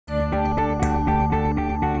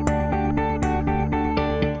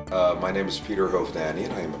My name is Peter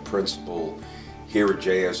Hovnanian. I am a principal here at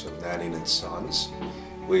J.S. Hovnanian and Sons.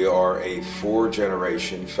 We are a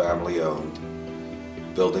four-generation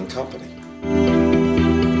family-owned building company.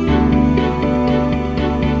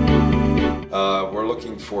 We're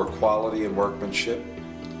looking for quality and workmanship,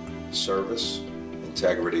 service,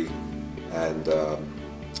 integrity, and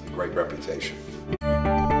great reputation.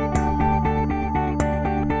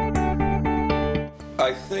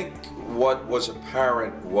 I think what was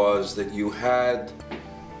apparent was that you had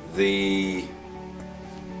the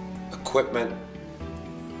equipment,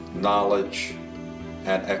 knowledge,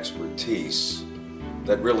 and expertise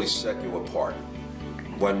that really set you apart.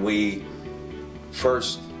 When we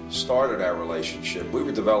first started our relationship, we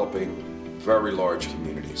were developing very large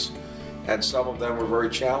communities, and some of them were very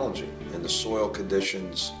challenging in the soil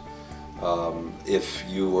conditions. If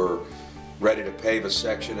you were ready to pave a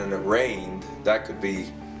section and it rained, that could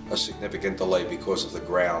be a significant delay because of the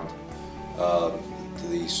ground,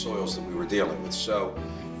 the soils that we were dealing with. So,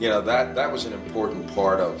 you know, that was an important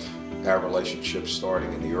part of our relationship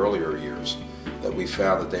starting in the earlier years, that we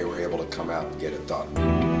found that they were able to come out and get it done.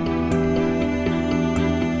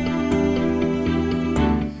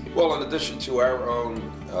 Well, in addition to our own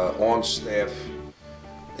on-staff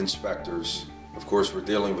inspectors, of course, we're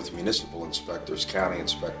dealing with municipal inspectors, county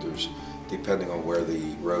inspectors, depending on where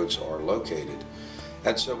the roads are located.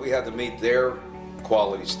 And so we had to meet their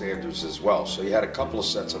quality standards as well. So you had a couple of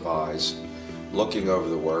sets of eyes looking over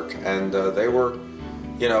the work, and they were,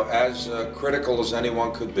 you know, as critical as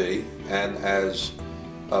anyone could be, and as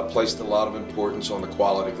placed a lot of importance on the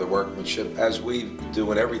quality of the workmanship, as we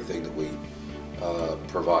do in everything that we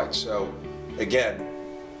provide. So again,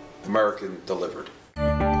 American delivered.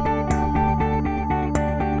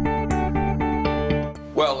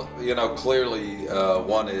 Well, you know, clearly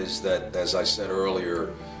one is that, as I said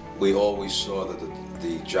earlier, we always saw that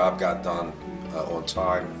the job got done on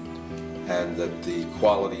time, and that the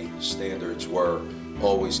quality standards were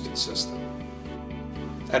always consistent,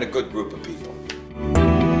 and a good group of people.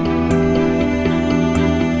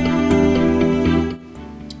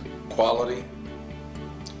 Quality,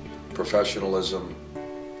 professionalism,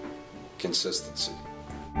 consistency.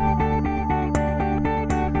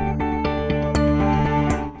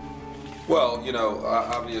 Well, you know,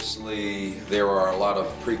 obviously there are a lot of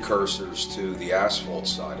precursors to the asphalt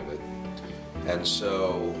side of it. And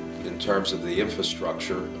so in terms of the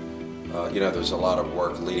infrastructure, you know, there's a lot of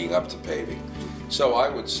work leading up to paving. So I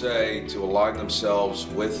would say to align themselves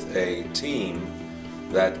with a team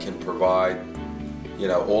that can provide, you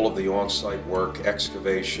know, all of the on-site work,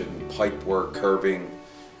 excavation, pipe work, curbing,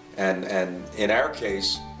 and in our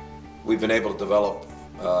case, we've been able to develop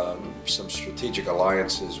some strategic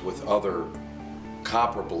alliances with other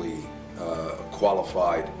comparably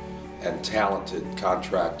qualified and talented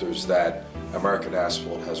contractors that American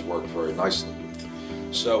Asphalt has worked very nicely with.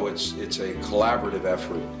 So it's a collaborative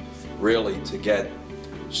effort, really, to get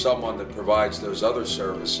someone that provides those other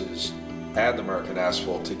services and American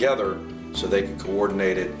Asphalt together so they can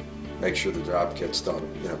coordinate it, make sure the job gets done,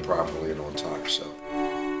 you know, properly and on time. So